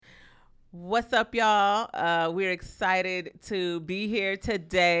What's up, y'all? We're excited to be here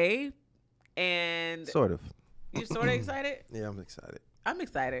today. And Sort of. you're sort of excited? Yeah, I'm excited. I'm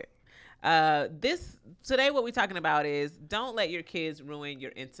excited. This today, what we're talking about is don't let your kids ruin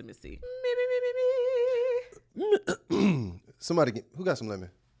your intimacy. Somebody, who got some lemon?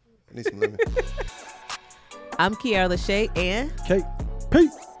 I need some lemon. I'm Kiara Lachey, and Kate,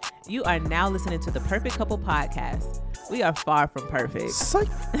 Pete, you are now listening to the Perfect Couple Podcast. We are far from perfect. Psych.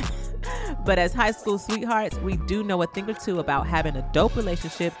 But as high school sweethearts, we do know a thing or two about having a dope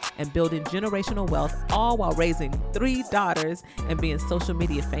relationship and building generational wealth, all while raising 3 daughters and being social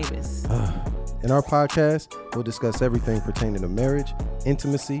media famous. In our podcast, we'll discuss everything pertaining to marriage,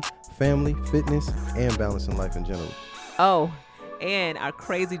 intimacy, family, fitness, and balancing life in general. Oh, and our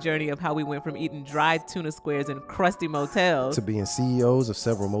crazy journey of how we went from eating dried tuna squares in crusty motels To being CEOs of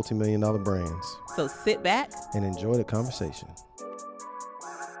several multi-million-dollar brands. So sit back And enjoy the conversation.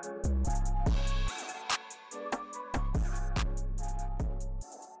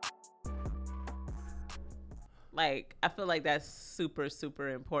 I feel like that's super, super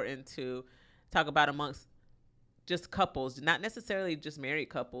important to talk about amongst just couples, not necessarily just married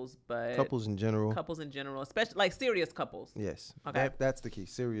couples, but Couples in general. Especially like serious couples. Yes. Okay. That's the key.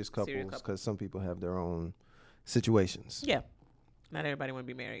 Serious couples, couples. because some people have their own situations. Yeah. Not everybody want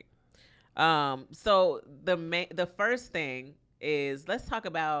to be married. So the first thing is, let's talk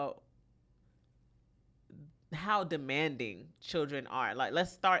about how demanding children are. Like,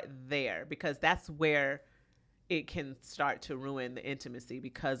 let's start there, because that's where it can start to ruin the intimacy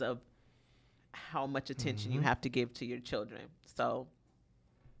because of how much attention you have to give to your children. So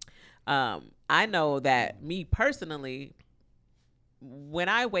I know that me personally, when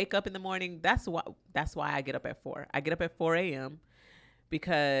I wake up in the morning, that's why I get up at 4. I get up at 4 a.m.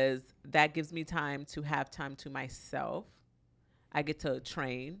 because that gives me time to have time to myself. I get to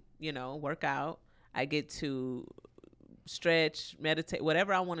train, work out. I get to stretch, meditate,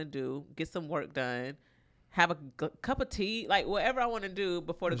 whatever I want to do, get some work done, have a cup of tea, like whatever I want to do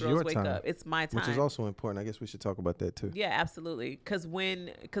before the girls wake up. It's my time. Which is also important. I guess we should talk about that too. Yeah, absolutely. Because when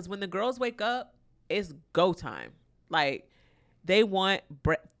the girls wake up, it's go time. Like, they want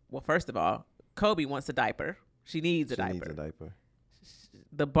well, first of all, Kobe wants a diaper. She needs a diaper.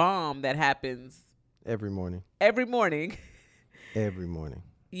 The bomb that happens Every morning. Every morning.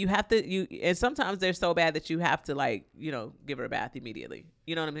 You have to, and sometimes they're so bad that you have to give her a bath immediately.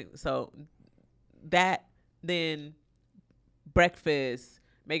 You know what I mean? So that, then breakfast,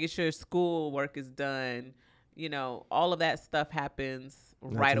 making sure school work is done, all of that stuff happens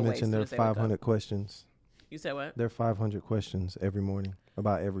right away. Not to mention there are 500 questions. You said what? There are 500 questions every morning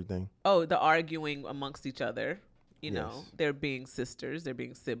about everything. Oh, the arguing amongst each other. Yes. They're being sisters, they're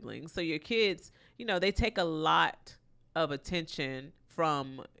being siblings. So your kids, they take a lot of attention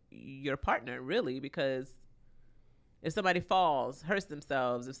from your partner, really, because if somebody falls, hurts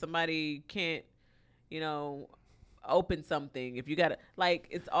themselves, if somebody can't, open something, if you gotta,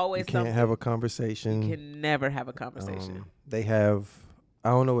 it's always something. You can't have a conversation. You can never have a conversation. They have, I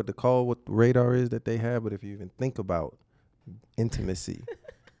don't know what radar is that they have, but if you even think about intimacy,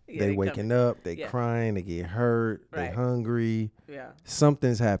 they waking up, they crying, they get hurt, they hungry. Yeah.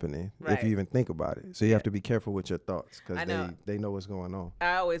 Something's happening if you even think about it. So you have to be careful with your thoughts, because they know what's going on.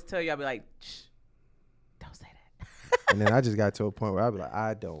 I always tell you, I'll be like, shh, don't say that. And then I just got to a point where I'll be like,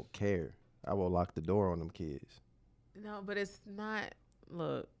 I don't care. I will lock the door on them kids. No, but it's not.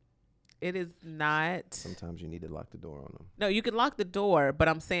 Look, it is not. Sometimes you need to lock the door on them. No, you can lock the door, but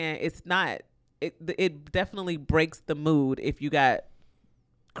I'm saying it's not. It definitely breaks the mood if you got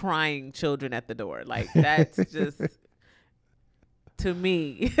crying children at the door. Like, that's just, to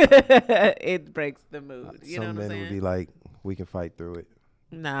me, it breaks the mood. You know what I'm saying? Some men would be like, we can fight through it.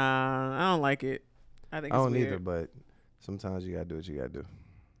 Nah, I don't like it. I think it's don't weird. either, but sometimes you gotta do what you gotta do.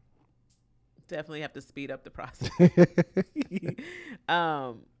 Definitely have to speed up the process.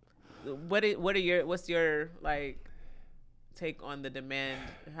 What's your take on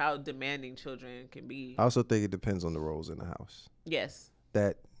how demanding children can be? I also think it depends on the roles in the house. Yes.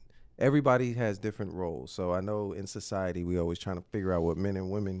 That everybody has different roles. So I know in society we always trying to figure out what men and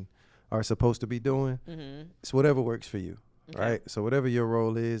women are supposed to be doing. Mm-hmm. It's whatever works for you. Okay. Right? So whatever your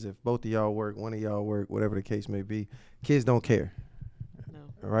role is, if both of y'all work, one of y'all work, whatever the case may be, kids don't care. No.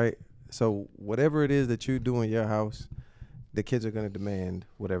 Right? So whatever it is that you do in your house, the kids are going to demand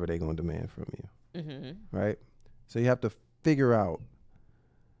whatever they're going to demand from you. Mm-hmm. Right? So you have to figure out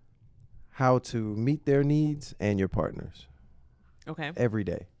how to meet their needs and your partners. Okay. Every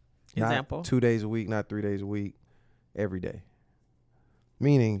day. Example. Not 2 days a week, not 3 days a week, every day.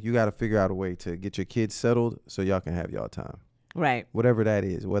 Meaning you got to figure out a way to get your kids settled so y'all can have y'all time. Right. Whatever that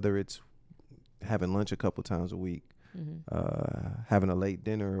is, whether it's having lunch a couple times a week, having a late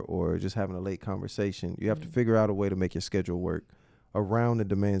dinner, or just having a late conversation. You have to figure out a way to make your schedule work around the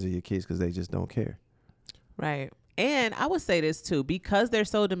demands of your kids because they just don't care. Right. And I would say this too, because they're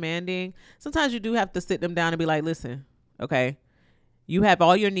so demanding, sometimes you do have to sit them down and be like, listen, okay, you have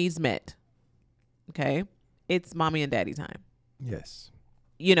all your needs met. Okay. It's mommy and daddy time. Yes.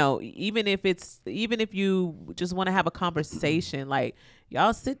 You know, even if you just want to have a conversation, like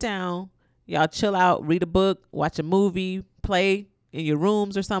y'all sit down, y'all chill out, read a book, watch a movie, play in your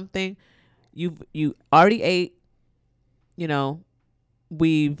rooms or something. You already ate, you know,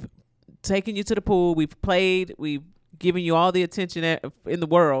 we've taken you to the pool, we've played, we've given you all the attention in the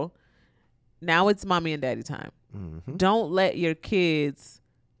world. Now it's mommy and daddy time. Mm-hmm. Don't let your kids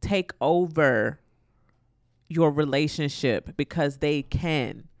take over your relationship because they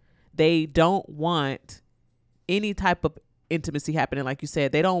can. They don't want any type of intimacy happening. Like you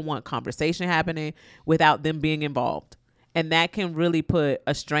said, they don't want conversation happening without them being involved. And that can really put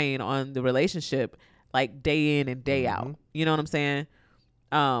a strain on the relationship, like day in and day out. You know what I'm saying?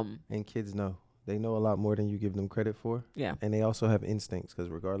 And kids know. They know a lot more than you give them credit for. Yeah. And they also have instincts because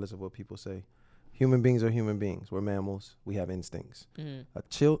regardless of what people say, human beings are human beings. We're mammals. We have instincts.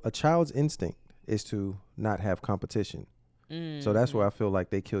 A child's instinct is to not have competition. So that's where I feel like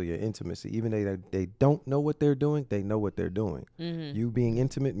they kill your intimacy. Even though they don't know what they're doing, they know what they're doing. You being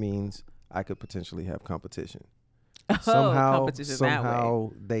intimate means I could potentially have competition.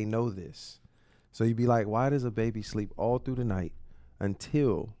 Somehow they know this. So you'd be like, why does a baby sleep all through the night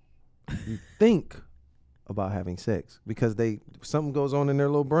until you think about having sex? Because something goes on in their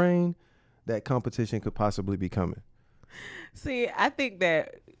little brain that competition could possibly be coming. See, I think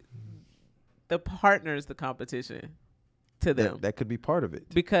that the partner's the competition to them. That could be part of it.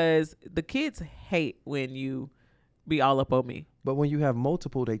 Because the kids hate when you be all up on me. But when you have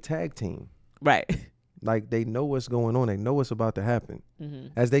multiple, they tag team. Right. Like they know what's going on. They know what's about to happen.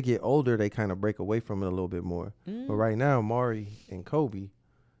 As they get older, they kind of break away from it a little bit more. But right now, Mari and Kobe,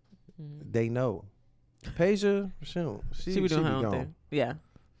 they know. Peja, she be doing her own thing. Yeah.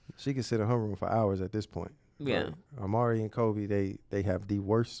 She can sit in her room for hours at this point. Yeah. Amari and Kobe, they have the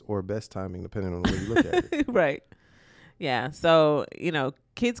worst or best timing depending on the way you look at it. Right. Yeah. So, you know,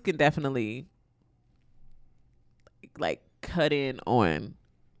 kids can definitely like cut in on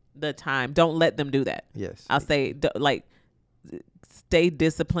the time. Don't let them do that. Yes. I'll say like stay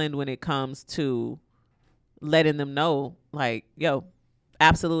disciplined when it comes to letting them know like, yo,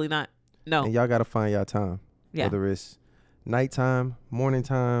 absolutely not. No. And y'all got to find y'all time. Yeah. Whether it's nighttime, morning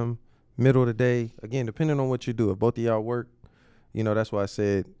time, middle of the day. Again, depending on what you do. If both of y'all work, you know, that's why I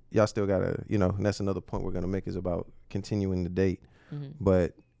said y'all still got to, you know, and that's another point we're going to make is about continuing the date.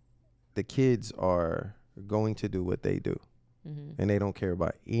 But the kids are going to do what they do. And they don't care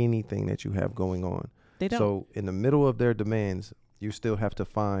about anything that you have going on. They don't. So in the middle of their demands, you still have to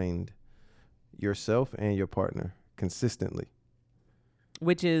find yourself and your partner consistently.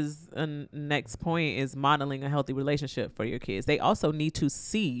 Which is next point is modeling a healthy relationship for your kids. They also need to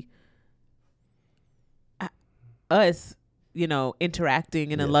see us, you know,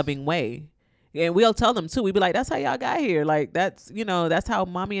 interacting in a loving way. And we'll tell them too. We be like, that's how y'all got here. Like that's, you know, that's how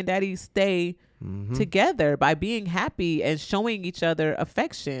mommy and daddy stay together, by being happy and showing each other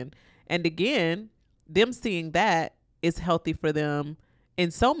affection. And again, them seeing that is healthy for them in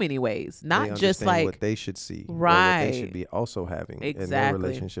so many ways, not just like what they should see, right? Or what they should be also having in their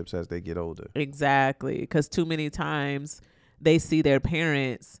relationships as they get older. Exactly, because too many times they see their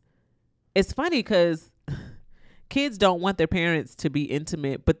parents. It's funny because kids don't want their parents to be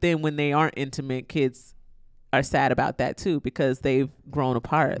intimate, but then when they aren't intimate, kids are sad about that too because they've grown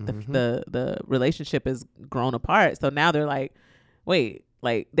apart. The relationship has grown apart, so now they're like, wait.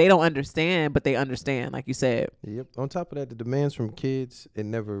 Like they don't understand, but they understand, like you said. Yep. On top of that, the demands from kids, it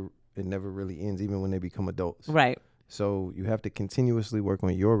never really ends, even when they become adults. Right. So you have to continuously work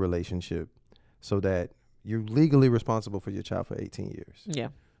on your relationship so that you're legally responsible for your child for 18 years. Yeah.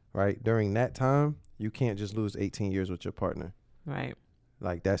 Right. During that time, you can't just lose 18 years with your partner. Right.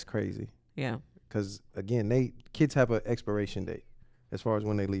 Like that's crazy. Yeah. Because again, kids have an expiration date as far as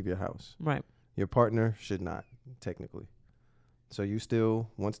when they leave your house. Right. Your partner should not, technically. So you still,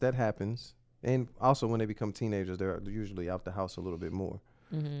 once that happens, and also when they become teenagers, they're usually out the house a little bit more.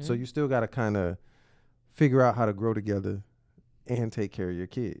 So you still got to kind of figure out how to grow together and take care of your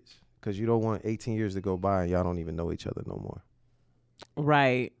kids, because you don't want 18 years to go by and y'all don't even know each other no more.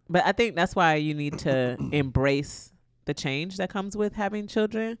 Right. But I think that's why you need to embrace the change that comes with having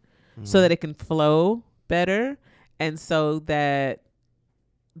children so that it can flow better and so that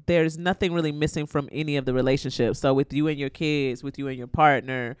there's nothing really missing from any of the relationships. So with you and your kids, with you and your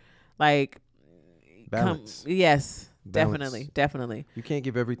partner, like Balance. Yes, Balance. definitely. You can't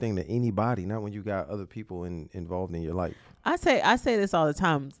give everything to anybody, not when you got other people involved in your life. I say this all the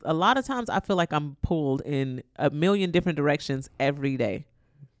time. A lot of times I feel like I'm pulled in a million different directions every day.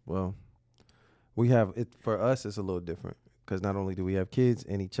 Well, we have it for us. It's a little different because not only do we have kids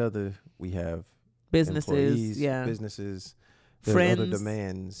and each other, we have Businesses, businesses, there's friends, other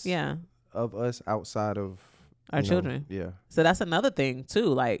demands, of us outside of our children. Yeah. So that's another thing too.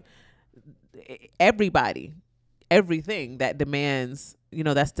 Like everything that demands,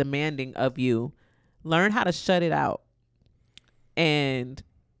 that's demanding of you. Learn how to shut it out and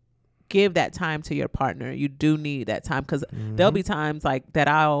give that time to your partner. You do need that time because there'll be times like that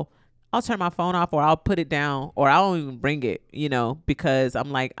I'll turn my phone off or I'll put it down or I won't even bring it, because I'm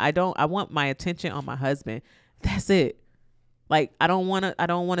like, I want my attention on my husband. That's it. Like, I don't want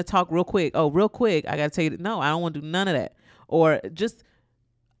to talk real quick. Oh, real quick. I got to tell you, no, I don't want to do none of that. Or I just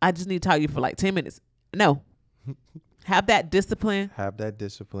need to talk to you for like 10 minutes. No. Have that discipline.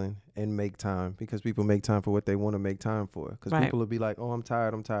 And make time because people make time for what they want to make time for. Because people will be like, oh, I'm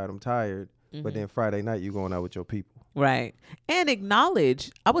tired. Mm-hmm. But then Friday night you going out with your people. Right. And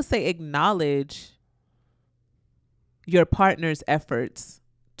acknowledge your partner's efforts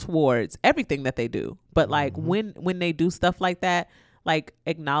towards everything that they do. But like when they do stuff like that, like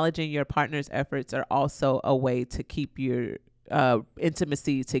acknowledging your partner's efforts are also a way to keep your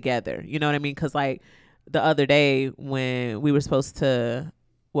intimacy together. You know what I mean? Because like the other day when we were supposed to,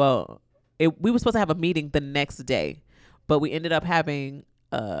 we were supposed to have a meeting the next day, but we ended up talking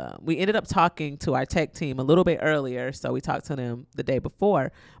to our tech team a little bit earlier. So we talked to them the day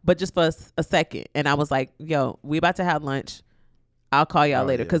before, but just for a second. And I was like, yo, we about to have lunch. I'll call y'all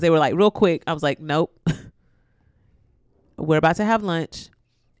later. Cause they were like real quick. I was like, nope, we're about to have lunch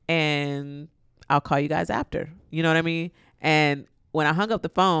and I'll call you guys after, you know what I mean? And when I hung up the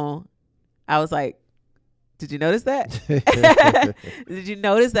phone, I was like, did you notice that? Did you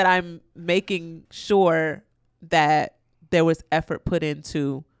notice that I'm making sure that there was effort put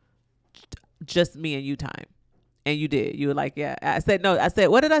into just me and you time? And you did. You were like, yeah. I said, no. I said,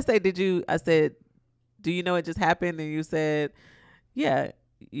 what did I say? I said, do you know it just happened? And you said, yeah,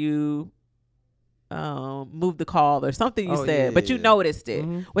 you moved the call or something you said. But you noticed it,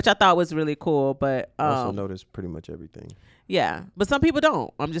 which I thought was really cool. But I also noticed pretty much everything. Yeah. But some people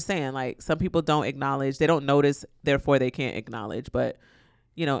don't. I'm just saying, like, some people don't acknowledge. They don't notice, therefore they can't acknowledge. But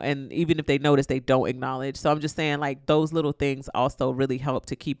and even if they notice, they don't acknowledge. So I'm just saying, like, those little things also really help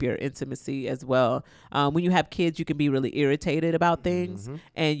to keep your intimacy as well. When you have kids, you can be really irritated about things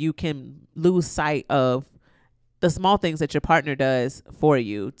and you can lose sight of the small things that your partner does for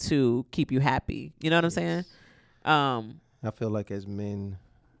you to keep you happy. You know what I'm saying? I feel like as men,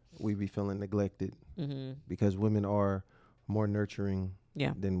 we be feeling neglected because women are more nurturing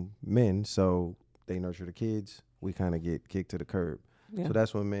than men. So they nurture the kids. We kind of get kicked to the curb. Yeah. So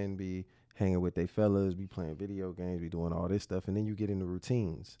that's when men be hanging with their fellas, be playing video games, be doing all this stuff. And then you get into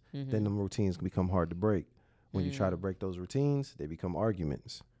routines. Then them routines become hard to break. When you try to break those routines, they become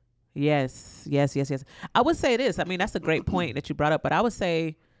arguments. Yes. I would say this. I mean, that's a great point that you brought up. But I would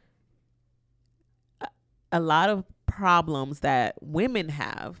say a lot of problems that women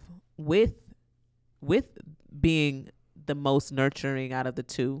have with being the most nurturing out of the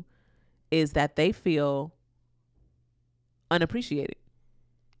two is that they feel unappreciated.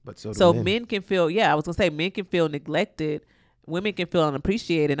 But so men can feel, I was gonna say men can feel neglected, women can feel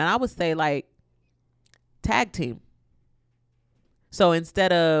unappreciated, and I would say like tag team. So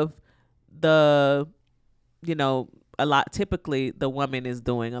instead of typically the woman is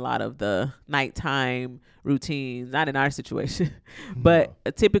doing a lot of the nighttime routines, not in our situation, but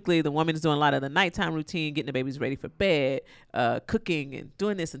typically the woman is doing a lot of the nighttime routine, getting the babies ready for bed, cooking and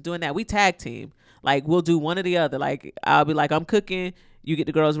doing this and doing that. We tag team. Like we'll do one or the other. Like I'll be like, I'm cooking, you get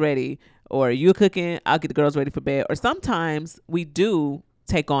the girls ready, or you're cooking, I'll get the girls ready for bed. Or sometimes we do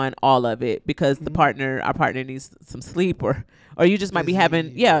take on all of it because our partner needs some sleep or you just might be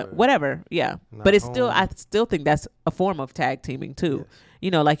having, whatever. Yeah. But it's still, I still think that's a form of tag teaming too.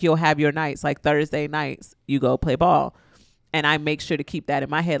 Yes. Like you'll have your nights, like Thursday nights, you go play ball. And I make sure to keep that in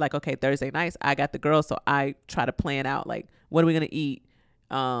my head. Like, okay, Thursday nights, I got the girls. So I try to plan out like, what are we going to eat?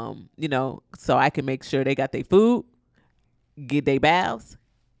 So I can make sure they got their food, get their baths,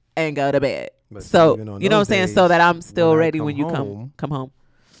 and go to bed. But so, you know what I'm saying? So that I'm still ready when you come home.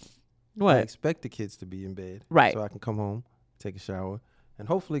 What? I expect the kids to be in bed. Right. So I can come home, take a shower, and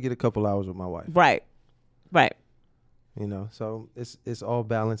hopefully get a couple hours with my wife. Right. So it's all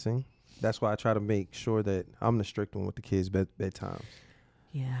balancing. That's why I try to make sure that I'm the strict one with the kids' bedtime.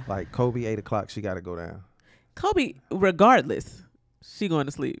 Yeah. Like Kobe, 8:00, she got to go down. Kobe, regardless. She going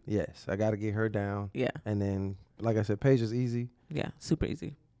to sleep. Yes, I got to get her down. Yeah. And then, like I said, Paige is easy. Yeah. Super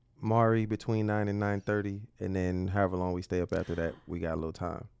easy. Mari between 9 and 9:30, and then however long we stay up after that, we got a little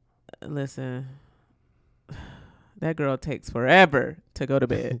time. Listen, that girl takes forever to go to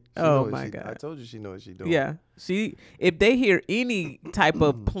bed. Oh my God. I told you she knows what she doing. Yeah. If they hear any type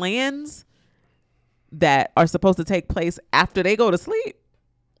of plans that are supposed to take place after they go to sleep,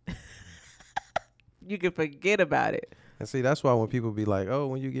 you can forget about it. And see, that's why when people be like, oh,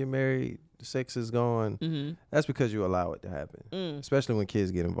 when you get married, the sex is gone. Mm-hmm. That's because you allow it to happen, especially when kids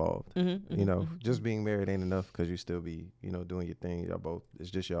get involved. Mm-hmm. You know, just being married ain't enough because you still be, doing your thing. Y'all both,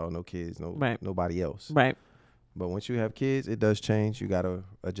 it's just y'all, no kids, nobody else. Right. But once you have kids, it does change. You got to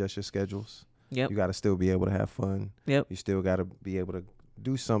adjust your schedules. Yep. You got to still be able to have fun. Yep. You still got to be able to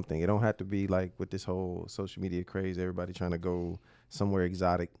do something. It don't have to be like with this whole social media craze, everybody trying to go somewhere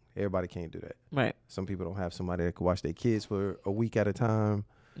exotic. Everybody can't do that. Right. Some people don't have somebody that can watch their kids for a week at a time.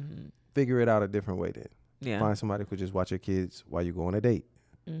 Mm-hmm. Figure it out a different way then. Yeah. Find somebody who could just watch your kids while you go on a date.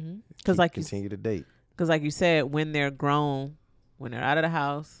 Because continue to date. Because like you said, when they're grown, when they're out of the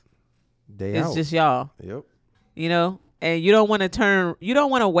house, It's just y'all. Yep. And you don't want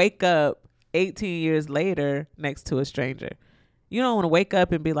to wake up 18 years later next to a stranger. You don't want to wake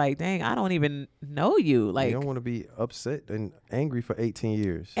up and be like, dang, I don't even know you. Like, you don't want to be upset and angry for 18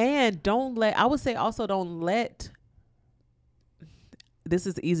 years. And I would say also don't let, this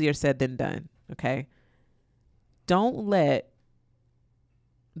is easier said than done. Okay. Don't let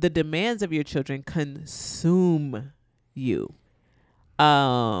the demands of your children consume you.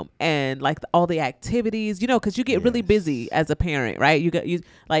 And like all the activities, because you get really busy as a parent, right?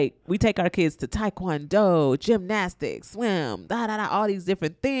 We take our kids to taekwondo, gymnastics, swim, all these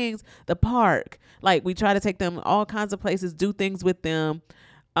different things, the park. Like we try to take them all kinds of places, do things with them.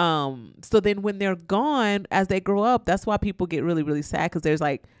 So then when they're gone, as they grow up, that's why people get really, really sad because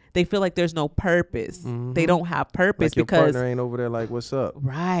they feel like there's no purpose. Mm-hmm. They don't have purpose like your partner ain't over there like, what's up?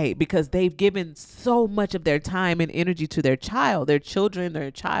 Right. Because they've given so much of their time and energy to their child, their children,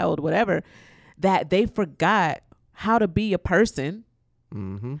 their child, whatever, that they forgot how to be a person,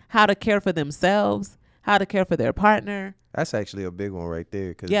 how to care for themselves, how to care for their partner. That's actually a big one right there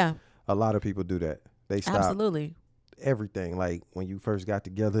because a lot of people do that. They stop. Absolutely. Everything. Like when you first got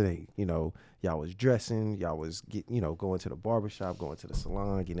together, y'all was dressing, y'all was going to the barbershop, going to the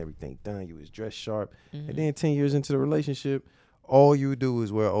salon, getting everything done. You was dressed sharp. Mm-hmm. And then 10 years into the relationship, all you do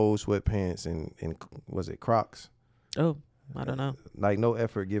is wear old sweatpants and was it Crocs? Oh, I don't know. Like no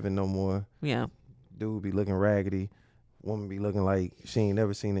effort given no more. Yeah. Dude be looking raggedy. Woman be looking like she ain't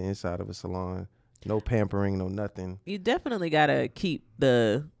never seen the inside of a salon. No pampering, no nothing. You definitely got to keep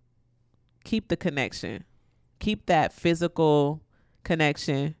the connection. Keep that physical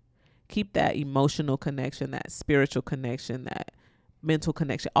connection. Keep that emotional connection, that spiritual connection, that mental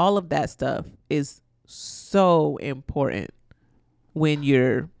connection. All of that stuff is so important when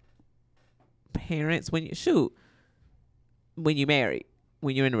you're parents, when you married,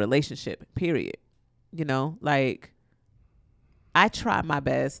 when you're in a relationship, period. Like I try my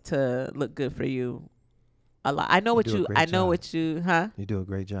best to look good for you a lot. I know what you do a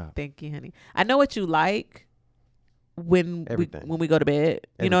great job. Thank you, honey. I know what you like when we go to bed.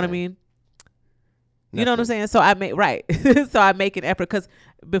 You know what I mean? You know what I'm saying? So I make an effort because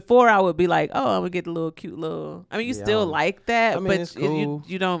before I would be like, oh, I'm gonna get the cute little. I mean, you still like that, but it's cool.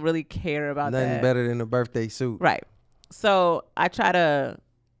 you don't really care about Nothing that. Nothing better than a birthday suit, right? So I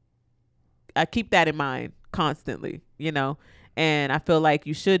keep that in mind constantly, and I feel like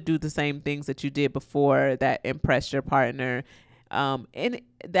you should do the same things that you did before that impress your partner, and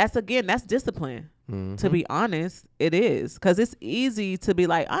that's discipline. Mm-hmm. To be honest, it is because it's easy to be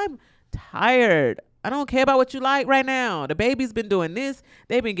like, I'm tired. I don't care about what you like right now. The baby's been doing this.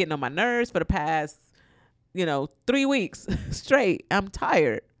 They've been getting on my nerves for the past, 3 weeks straight. I'm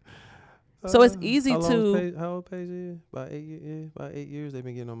tired. So it's easy to. How old Paige is? About 8 years. About 8 years. They've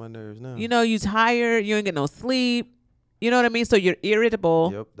been getting on my nerves now. You tired. You ain't get no sleep. You know what I mean? So you're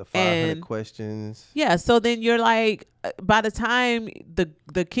irritable. Yep. The 500 questions. Yeah. So then you're like, by the time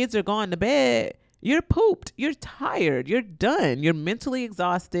the kids are gone to bed, you're pooped. You're tired. You're done. You're mentally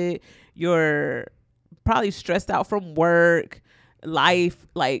exhausted. You're probably stressed out from work, life.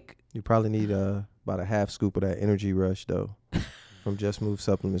 Like you probably need about a half scoop of that Energy Rush though, from Just Move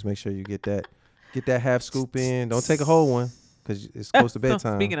Supplements. Make sure you get that half scoop in. Don't take a whole one because it's close to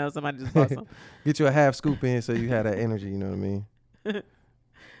bedtime. Speaking of, somebody just bought some. Get you a half scoop in so you have that energy. You know what I mean?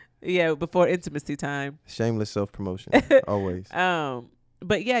 Yeah, before intimacy time. Shameless self-promotion, always.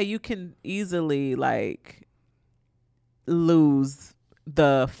 But yeah, you can easily like lose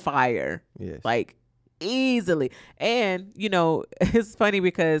the fire. Yes. Like Easily. And, you know, it's funny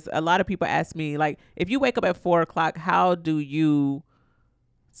because a lot of people ask me, like, if you wake up at 4 o'clock,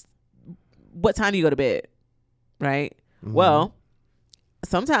 what time do you go to bed? Right? Mhm. Well,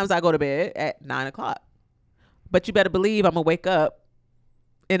 sometimes I go to bed at 9 o'clock. But you better believe I'm going to wake up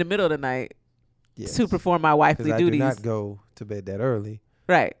in the middle of the night Yes. to perform my wifely Because I duties. do not go to bed that early.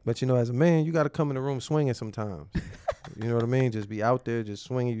 Right. But, you know, as a man, you got to come in the room swinging sometimes. You know what I mean? Just be out there, just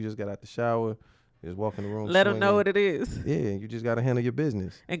swinging. You just got out the shower, just walk in the room Let them know swinging. what it is Yeah, you just got to handle your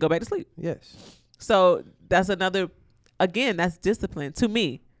business. and go back to sleep. Yes. So that's that's discipline to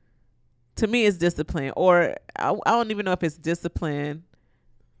me. To me, it's discipline. Or I don't even know if it's discipline.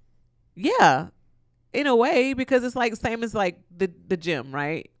 Yeah, in a way, because it's like same as like the gym,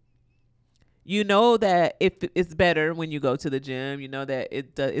 right? You know that if it's better when you go to the gym, you know that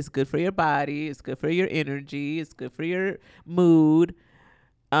it's good for your body, it's good for your energy, it's good for your mood.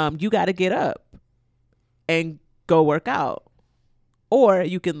 You got to get up and go work out, or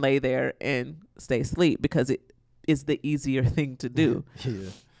you can lay there and stay asleep because it is the easier thing to do. Yeah.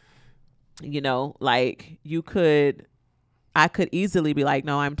 You know, like I could easily be like,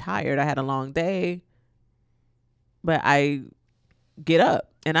 no, I'm tired. I had a long day, but I get up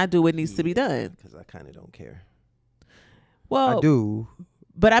and I do what needs to be done. Because I kind of don't care. Well, I do,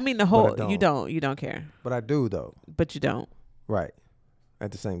 but I mean I you don't care, but I do though. but you don't. Right.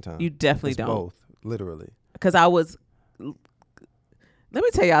 At the same time. You definitely It's don't. both, literally. Because let me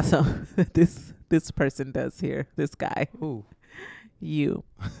tell y'all something this person does here. This guy, Ooh. you,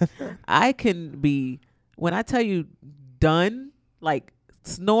 I can be, when I tell you done, like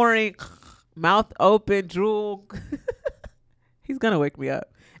snoring, mouth open, drool, he's going to wake me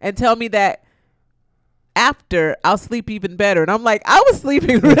up and tell me that after I'll sleep even better. And I'm like, I was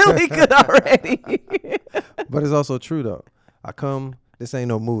sleeping really good already. But it's also true though. I come, this ain't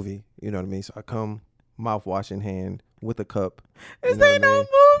no movie, you know what I mean? So I come mouthwash in hand with a cup. This know ain't what I no mean?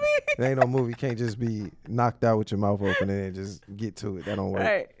 movie. It ain't no movie. You can't just be knocked out with your mouth open and then just get to it. That don't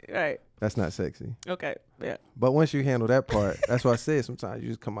work. Right. That's not sexy. Okay. Yeah. But once you handle that part, that's why I said sometimes you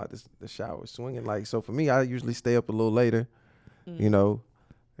just come out the shower swinging. Like, so for me, I usually stay up a little later, you know,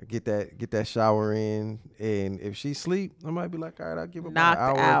 get that shower in. And if she sleep, I might be like, all right, I'll give her about an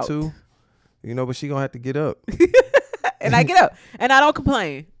Knocked hour out. or two, you know, but she gonna have to get up. And I get up and I don't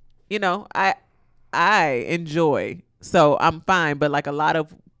complain. You know, I enjoy, so I'm fine. But like a lot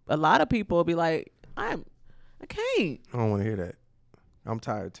of people will be like, I can't. I don't want to hear that. I'm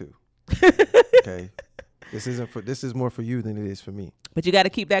tired too. Okay. This is more for you than it is for me. But you got to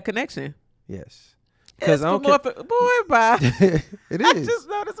keep that connection. Yes. Because I don't care. Boy, bye. It I is. just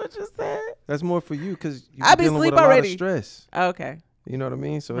noticed what you said. That's more for you because you're I be dealing with asleep a lot already. of stress. Okay. You know what I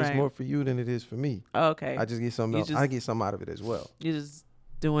mean? So Right. it's more for you than it is for me. Okay. I just get something else. I get something out of it as well. You're just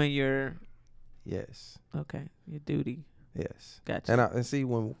doing your Yes. your duty. Yes. Gotcha. And see,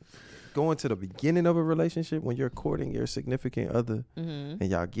 when going to the beginning of a relationship, when you're courting your significant other, Mm-hmm. and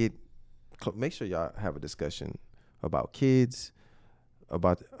y'all make sure y'all have a discussion about kids,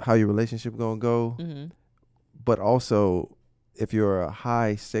 about how your relationship gonna go, Mm-hmm. but also if you're a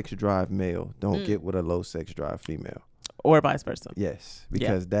high sex drive male, don't get with a low sex drive female. Or vice versa. Yes,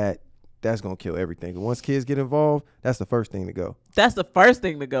 because that's gonna kill everything. Once kids get involved, that's the first thing to go. That's the first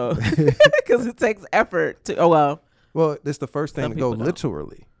thing to go because it takes effort to. Oh well. Well, that's the first thing Some to go, people don't.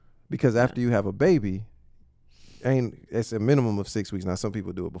 literally, because after you have a baby, it's a minimum of 6 weeks. Now some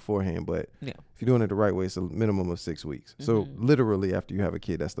people do it beforehand, but Yeah. if you're doing it the right way, it's a minimum of 6 weeks. So literally, after you have a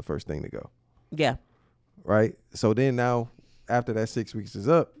kid, that's the first thing to go. Yeah. Right. So then now, after that 6 weeks is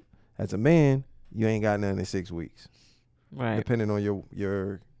up, as a man, you ain't got nothing in 6 weeks. Right. Depending on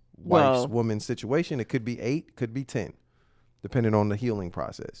your Well- wife's woman's situation, it could be 8, could be 10, depending on the healing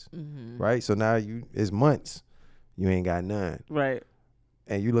process. Mm-hmm. Right. So now it's months, you ain't got none, Right.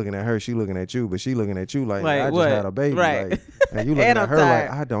 and you looking at her, she looking at you, but she looking at you like, Like, I just what? had a baby, Right. like, and you looking And at I'm her tired.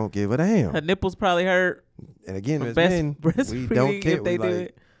 like, I don't give a damn. Her nipples probably hurt. And again, From as men, we breastfeeding don't care. if they We do like,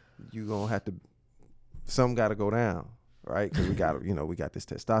 it. you gonna have to, some got to go down, right? Because we got, we got this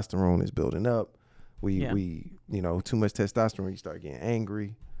testosterone that's building up. We too much testosterone, you start getting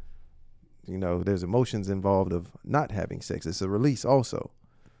angry. There's emotions involved of not having sex. It's a release also.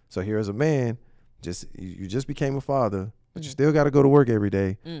 So here as a man, you just became a father, but you still got to go to work every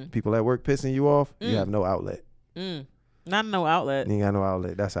day. People at work pissing you off, you have no outlet. Not no outlet. You ain't got no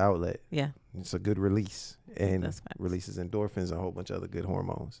outlet. That's an outlet. Yeah. It's a good release, and That's facts. releases endorphins and a whole bunch of other good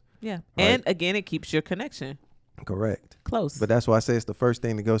hormones. Yeah. Right. And again, it keeps your connection Correct. close. But that's why I say it's the first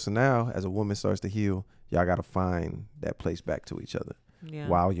thing to go. So now, as a woman starts to heal, y'all got to find that place back to each other. yeah.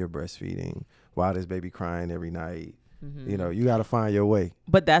 While you're breastfeeding, while this baby crying every night, Mhm. you got to find your way.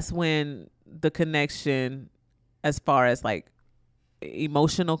 But that's when the connection as far as like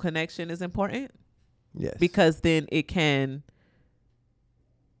emotional connection is important. Yes. Because then it can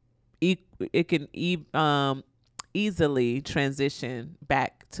easily transition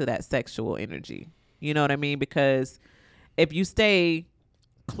back to that sexual energy. You know what I mean? Because if you stay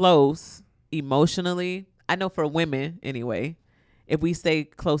close emotionally, I know for women anyway, if we stay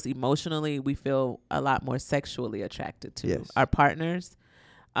close emotionally, we feel a lot more sexually attracted to our partners.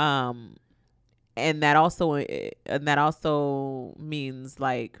 And that also means,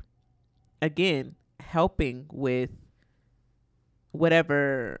 like, again, helping with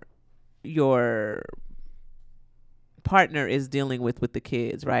whatever your partner is dealing with the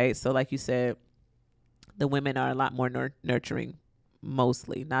kids, right? So like you said, the women are a lot more nurturing,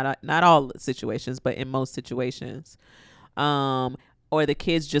 mostly, not all situations, but in most situations. Or the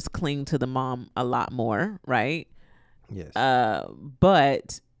kids just cling to the mom a lot more, right? Yes.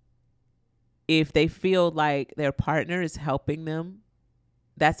 But if they feel like their partner is helping them,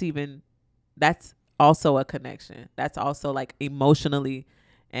 that's also a connection. That's also like emotionally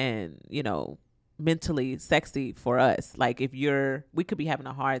and, mentally sexy for us. Like we could be having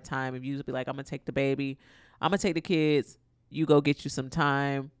a hard time. If you be like, I'm going to take the baby, I'm going to take the kids, you go get you some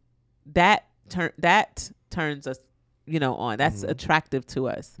time. That turns us, on. That's attractive to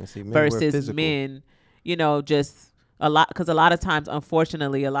us. See, versus men, just a lot. Because a lot of times,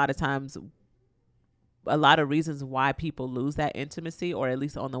 unfortunately, a lot of reasons why people lose that intimacy, or at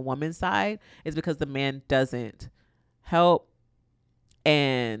least on the woman's side, is because the man doesn't help,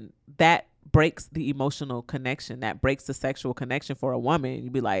 and that breaks the emotional connection. That breaks the sexual connection for a woman.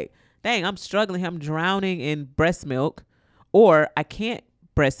 You'd be like, dang, I'm struggling. I'm drowning in breast milk, or I can't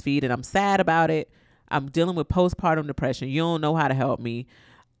breastfeed and I'm sad about it. I'm dealing with postpartum depression. You don't know how to help me.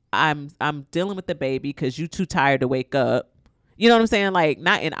 I'm dealing with the baby because you too tired to wake up. You know what I'm saying? Like,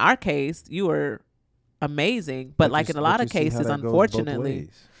 not in our case, you were amazing, but like in a lot of cases, unfortunately,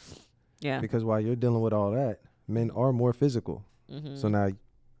 yeah. Because while you're dealing with all that, men are more physical. Mm-hmm. So now you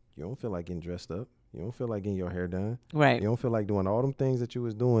don't feel like getting dressed up. You don't feel like getting your hair done. Right. You don't feel like doing all them things that you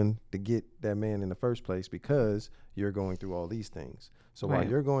was doing to get that man in the first place, because you're going through all these things. So while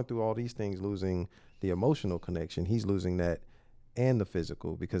you're going through all these things, losing the emotional connection, he's losing that and the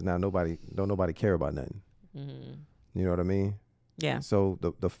physical, because now nobody care about nothing. Mm-hmm. You know what I mean? Yeah. So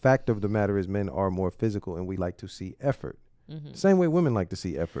the fact of the matter is, men are more physical, and we like to see effort. Mm-hmm. Same way women like to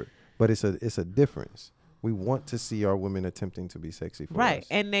see effort, but it's a difference. We want to see our women attempting to be sexy for us. Right.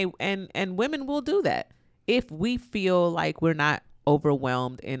 And and women will do that if we feel like we're not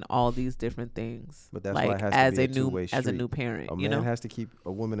overwhelmed in all these different things. But that's like, why it has to be a two-way street. As a new parent, a man has to keep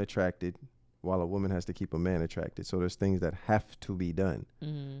a woman attracted, while a woman has to keep a man attracted. So there's things that have to be done.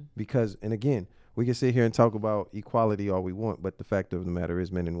 Mm-hmm. Because, and again, we can sit here and talk about equality all we want, but the fact of the matter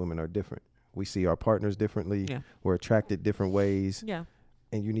is, men and women are different. We see our partners differently. Yeah. We're attracted different ways. Yeah.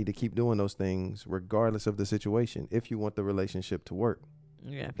 And you need to keep doing those things regardless of the situation if you want the relationship to work.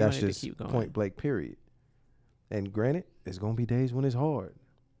 Yeah. That's just point blank, period. And granted, there's going to be days when it's hard.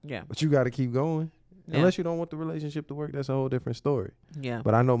 Yeah. But you got to keep going. Yeah. Unless you don't want the relationship to work, that's a whole different story. Yeah.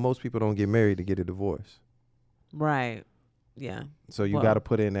 But I know most people don't get married to get a divorce. Right. Yeah. So you got to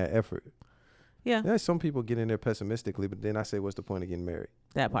put in that effort. Yeah. There's some people get in there pessimistically, but then I say, what's the point of getting married?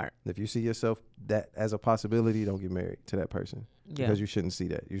 That part. If you see yourself that as a possibility, don't get married to that person. Yeah. Because you shouldn't see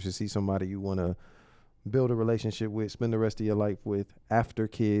that. You should see somebody you want to build a relationship with, spend the rest of your life with after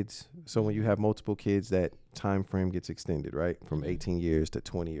kids. So when you have multiple kids, that time frame gets extended, right? From 18 years to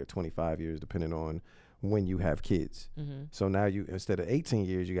 20 or 25 years, depending on when you have kids. Mm-hmm. So now you, instead of 18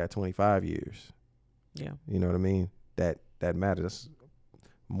 years, you got 25 years. Yeah. You know what I mean? That matters.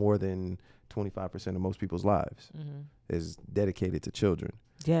 More than 25% of most people's lives is dedicated to children.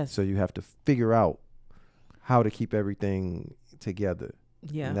 Yes. So you have to figure out how to keep everything together.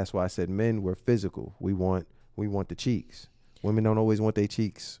 Yeah. And that's why I said men were physical. We want the cheeks. Women don't always want their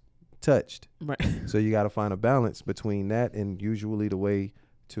cheeks touched. Right. So you got to find a balance between that, and usually the way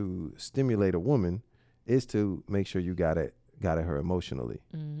to stimulate a woman is to make sure you got at her emotionally.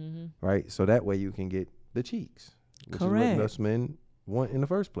 Mm-hmm. Right? So that way you can get the cheeks. Which Correct. is what most men want in the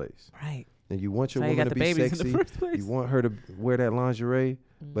first place. Right. And you want your woman to be sexy. You want her to wear that lingerie,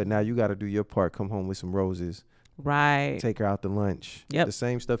 but now you got to do your part. Come home with some roses. Right. Take her out to lunch. Yep. The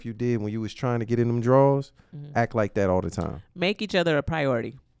same stuff you did when you was trying to get in them drawers. Act like that all the time. Make each other a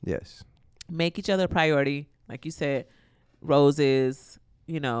priority. Yes. Make each other a priority. Like you said, roses,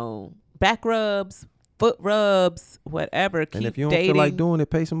 back rubs, foot rubs, whatever. And if you don't feel like doing it,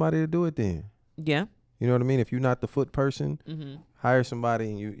 pay somebody to do it then. Yeah. You know what I mean? If you're not the foot person, hire somebody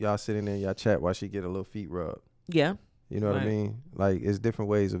and y'all sit in there and y'all chat while she get a little feet rub. Yeah. You know what I Right. mean? Like, it's different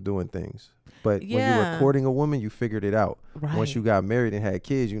ways of doing things. But when you Yeah. were courting a woman, you figured it out. Right. Once you got married and had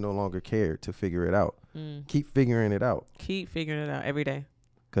kids, you no longer cared to figure it out. Keep figuring it out. Keep figuring it out every day.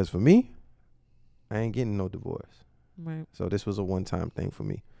 Because for me, I ain't getting no divorce. Right. So this was a one-time thing for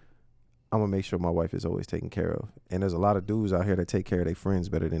me. I'm going to make sure my wife is always taken care of. And there's a lot of dudes out here that take care of their friends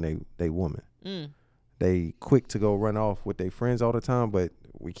better than they woman. They quick to go run off with their friends all the time, but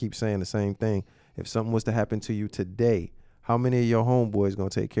we keep saying the same thing. If something was to happen to you today, how many of your homeboys going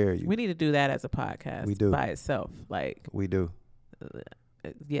to take care of you? We need to do that as a podcast. We do. By itself. Like, We do.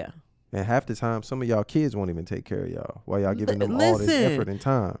 yeah. And half the time, some of y'all kids won't even take care of y'all while y'all giving them all this Listen. effort and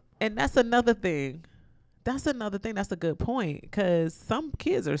time. And that's another thing. That's a good point, because some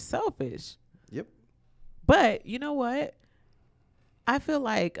kids are selfish. Yep. But you know what? I feel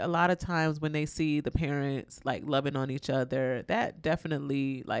like a lot of times when they see the parents like loving on each other, that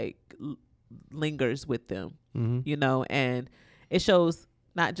definitely like lingers with them, you know, and it shows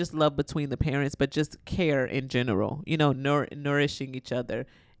not just love between the parents, but just care in general, you know, nourishing each other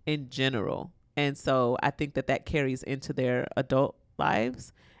in general. And so I think that carries into their adult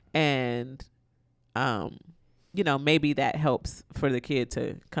lives, and you know, maybe that helps for the kid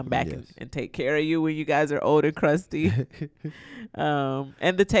to come back and take care of you when you guys are old and crusty.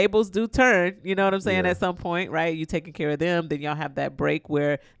 And the tables do turn, you know what I'm saying? Yeah. At some point, right? You taking care of them, then y'all have that break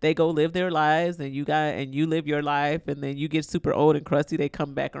where they go live their lives, and you live your life, and then you get super old and crusty. They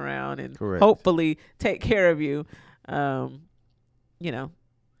come back around and hopefully take care of you. You know,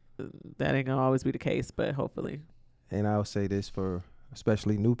 that ain't gonna always be the case, but hopefully. And I'll say this for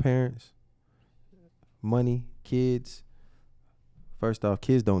especially new parents. Money, kids. First off,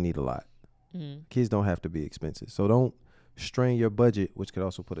 kids don't need a lot. Kids don't have to be expensive. So don't strain your budget, which could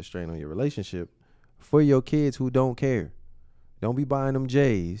also put a strain on your relationship, for your kids who don't care. Don't be buying them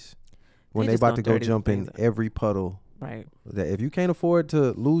J's when they about to go jump in every puddle. Right. That if you can't afford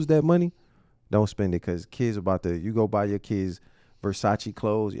to lose that money, don't spend it, because kids you go buy your kids Versace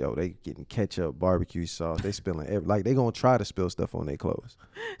clothes, yo, they getting ketchup, barbecue sauce, they spilling they gonna try to spill stuff on their clothes.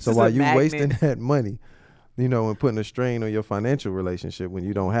 So while you wasting that money, you know, and putting a strain on your financial relationship when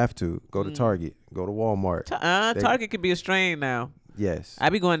you don't have to, go to Target, go to Walmart. Target could be a strain now. Yes. I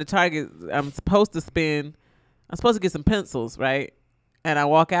be going to Target. I'm supposed to get some pencils, right? And I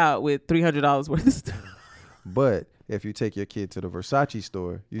walk out with $300 worth of stuff. But if you take your kid to the Versace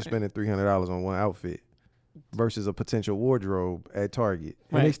store, you're spending $300 on one outfit versus a potential wardrobe at Target.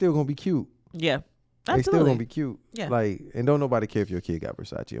 And they still gonna be cute. Yeah. They still gonna be cute. Yeah. Like, and don't nobody care if your kid got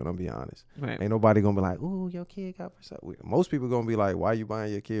Versace on, I'm be honest. Right. Ain't nobody gonna be like, ooh, your kid got Versace. Most people gonna be like, why you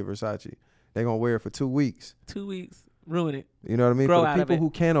buying your kid Versace? They gonna wear it for 2 weeks. 2 weeks. Ruin it. You know what I mean? Grow For out the of people it. who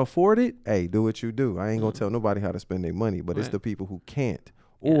can't afford it, hey, do what you do. I ain't gonna tell nobody how to spend their money, but it's the people who can't.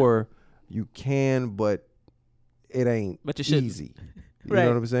 Yeah. Or you can, but it ain't easy. You know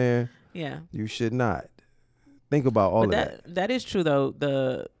what I'm saying? Yeah. You should not. Think about all of that. That is true, though.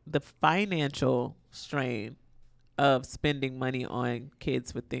 The financial strain of spending money on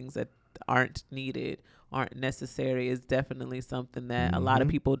kids for things that aren't needed, aren't necessary, is definitely something that a lot of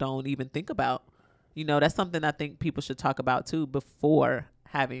people don't even think about. You know, that's something I think people should talk about too before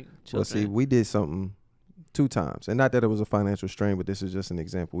having children. Well, see, we did something 2 times, and not that it was a financial strain, but this is just an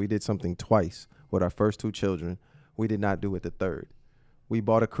example. We did something twice with our first 2 children. We did not do it the third. We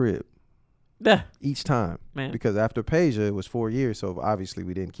bought a crib. Each time. Man. Because after Peja, it was 4 years, so obviously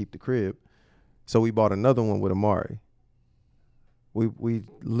we didn't keep the crib. So we bought another one with Amari. We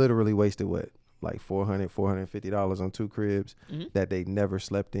literally wasted like $450 on 2 cribs that they never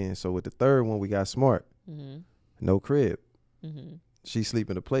slept in. So with the third one, we got smart. No crib. She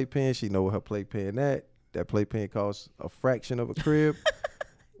sleep in a playpen. She know what her playpen at. That playpen costs a fraction of a crib.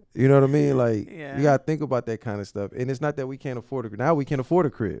 You know what I mean? Like, you gotta think about that kind of stuff. And it's not that we can't afford it. Now we can afford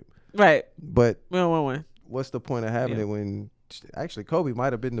a crib. Right. But we don't want one. What's the point of having it when actually Kobe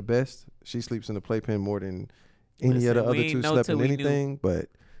might have been the best? She sleeps in the playpen more than any of the other 2 slept in anything, but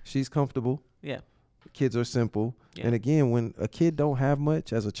she's comfortable. Yeah. Kids are simple. Yeah. And again, when a kid don't have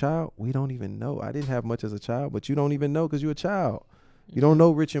much as a child, we don't even know. I didn't have much as a child, but you don't even know because you're a child. You don't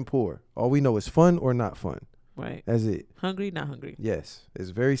know rich and poor. All we know is fun or not fun. Right. That's it. Hungry, not hungry. Yes. It's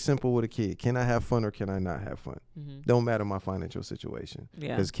very simple with a kid. Can I have fun or can I not have fun? Don't matter my financial situation.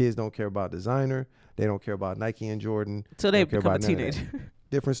 Yeah. Because kids don't care about designer. They don't care about Nike and Jordan. Until they become a teenager.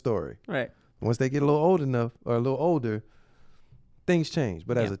 Different story. Right. Once they get a little old enough or a little older, things change.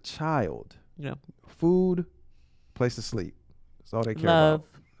 But as a child, food, place to sleep. That's all they care about.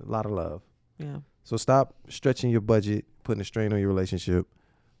 A lot of love. Yeah. So stop stretching your budget, putting a strain on your relationship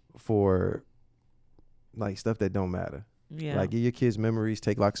for like stuff that don't matter. Yeah. Like, give your kids memories,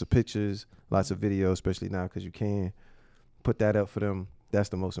 take lots of pictures, lots of videos, especially now because you can. put that up for them. That's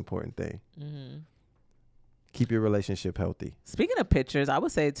the most important thing. Mm-hmm. Keep your relationship healthy. Speaking of pictures, I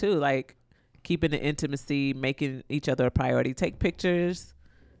would say too, like keeping the intimacy, making each other a priority. Take pictures,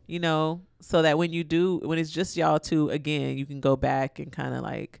 you know, so that when it's just y'all two, again, you can go back and kind of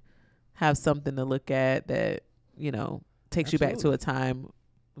like have something to look at that, you know, takes you back to a time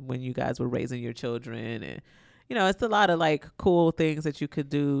when you guys were raising your children. And, you know, it's a lot of like cool things that you could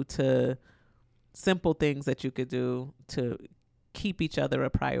do, simple things that you could do to keep each other a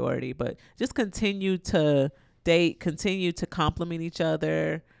priority. But just continue to date, continue to compliment each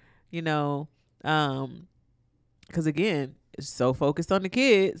other, you know, because again, it's so focused on the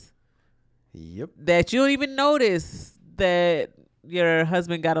kids that you don't even notice that your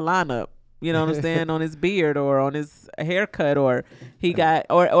husband got a lineup, you know what I'm saying, on his beard or on his haircut, or he got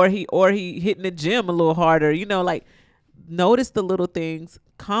or he hitting the gym a little harder, you know, like notice the little things,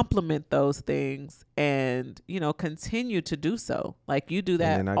 compliment those things, and, you know, continue to do so. Like you do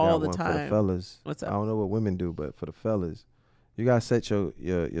that all the time. For the fellas. What's up? I don't know what women do, but for the fellas, you gotta set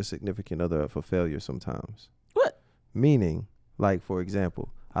your significant other up for failure sometimes. What? Meaning, like, for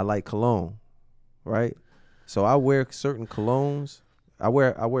example, I like cologne, right? So I wear certain colognes. I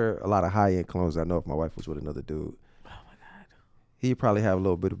wear a lot of high end colognes. I know if my wife was with another dude, oh my God, he'd probably have a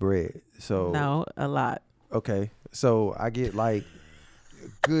little bit of bread. So no, a lot. Okay, so I get like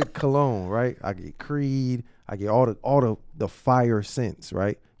good cologne, right? I get Creed. I get all the fire scents,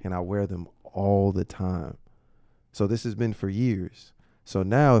 right? And I wear them all the time. So this has been for years. So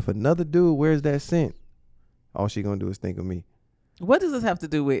now if another dude wears that scent, all she gonna do is think of me. What does this have to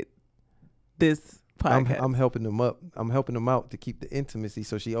do with this podcast? I'm helping them up. I'm helping them out to keep the intimacy.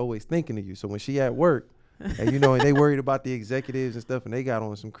 So she always thinking of you. So when she at work, and you know, and they worried about the executives and stuff, and they got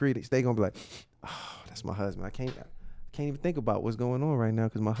on some critics, they gonna be like, oh, that's my husband. I can't even think about what's going on right now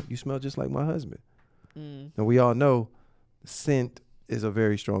because you smell just like my husband. And we all know scent is a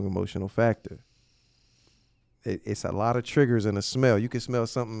very strong emotional factor. It's a lot of triggers in a smell. You can smell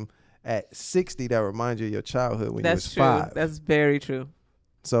something at 60 that reminds you of your childhood when you was 5. That's very true.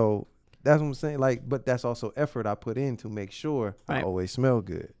 So that's what I'm saying. Like, but that's also effort I put in to make sure I always smell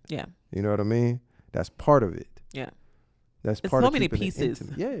good. Yeah. You know what I mean? That's part of it. Yeah. That's part of so many pieces.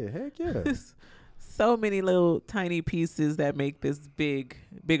 Yeah, heck yeah. So many little tiny pieces that make this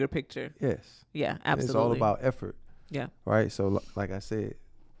bigger picture. Yes. Yeah, absolutely. It's all about effort. Yeah. Right. So like I said,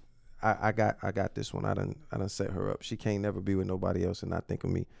 I got this one. I done set her up. She can't never be with nobody else and not think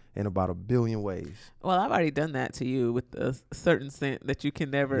of me in about 1 billion ways. Well, I've already done that to you with a certain scent that you can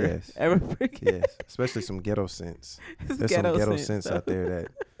never ever forget. Yes. Especially some ghetto scents. There's some ghetto scents out there that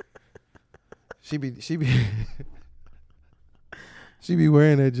she be she be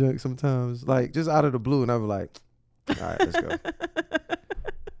wearing that junk sometimes, like just out of the blue, and I'm like, all right, let's go.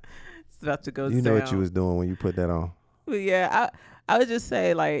 It's about to go. You know what you was doing when you put that on. Well, yeah, I would just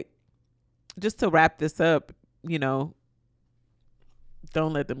say, like, just to wrap this up, you know,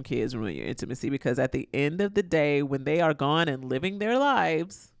 don't let them kids ruin your intimacy, because at the end of the day, when they are gone and living their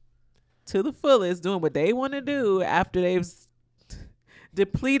lives to the fullest, doing what they want to do after they've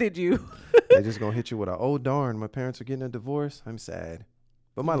depleted you, they're just gonna hit you with oh darn, my parents are getting a divorce. I'm sad,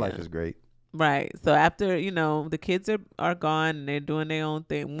 but my life is great. Right. So after, you know, the kids are gone and they're doing their own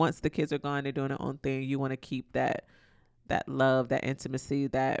thing. Once the kids are gone, they're doing their own thing. You want to keep that love, that intimacy,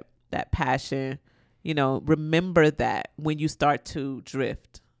 that passion. You know, remember that when you start to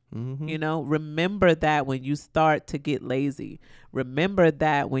drift. Mm-hmm. You know, remember that when you start to get lazy. Remember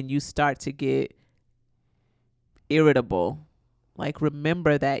that when you start to get irritable. Like,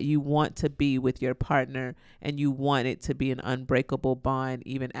 remember that you want to be with your partner and you want it to be an unbreakable bond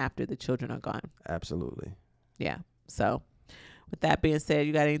even after the children are gone. Absolutely. Yeah. So with that being said,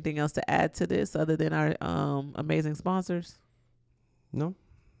 you got anything else to add to this other than our amazing sponsors? No.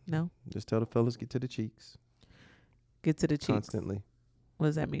 Just tell the fellas, get to the cheeks. Get to the cheeks. Constantly. What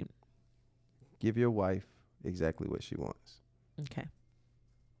does that mean? Give your wife exactly what she wants. Okay.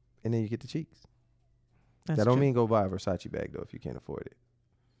 And then you get the cheeks. That's that don't true. mean go buy a Versace bag, though, if you can't afford it.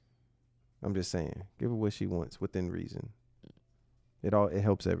 I'm just saying, give her what she wants within reason. It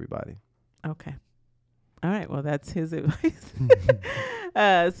helps everybody. Okay. All right. Well, that's his advice.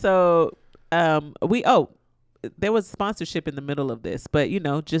 There was sponsorship in the middle of this, but, you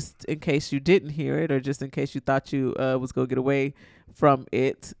know, just in case you didn't hear it, or just in case you thought you was going to get away from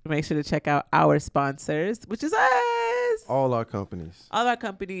it, make sure to check out our sponsors, which is us. All our companies.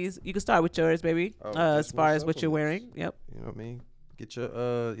 You can start with yours, baby. As far as what you're wearing. Yep. You know what I mean? Get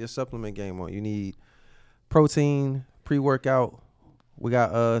your supplement game on. You need protein, pre-workout. We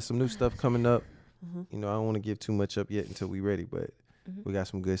got some new stuff coming up. Mm-hmm. You know, I don't want to give too much up yet until we ready, but we got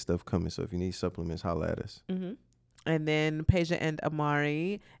some good stuff coming. So if you need supplements, holla at us. Mm-hmm. And then Peja and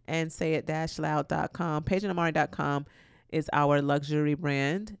Amari and sayit-loud.com. PejaandAmari.com is our luxury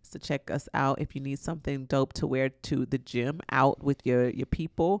brand. So check us out if you need something dope to wear to the gym, out with your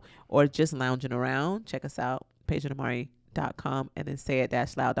people, or just lounging around. Check us out, PejaandAmari.com. And then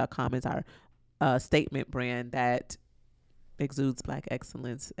sayit-loud.com is our statement brand that exudes Black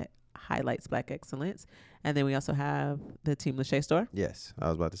excellence, highlights Black excellence. And then we also have the Team Lachey store. Yes, I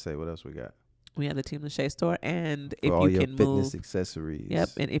was about to say, what else we got? We have the Team Lachey store, and For if all you your can fitness move, accessories. yep,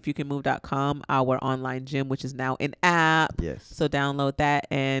 and if you can move.com, our online gym, which is now an app. Yes. So download that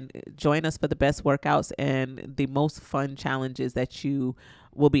and join us for the best workouts and the most fun challenges that you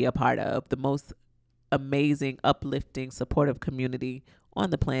will be a part of. The most amazing, uplifting, supportive community on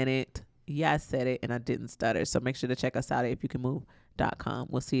the planet. Yeah, I said it and I didn't stutter. So make sure to check us out at ifyoucanmove.com.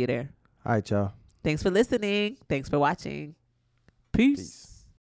 We'll see you there. All right, y'all. Thanks for listening. Thanks for watching. Peace.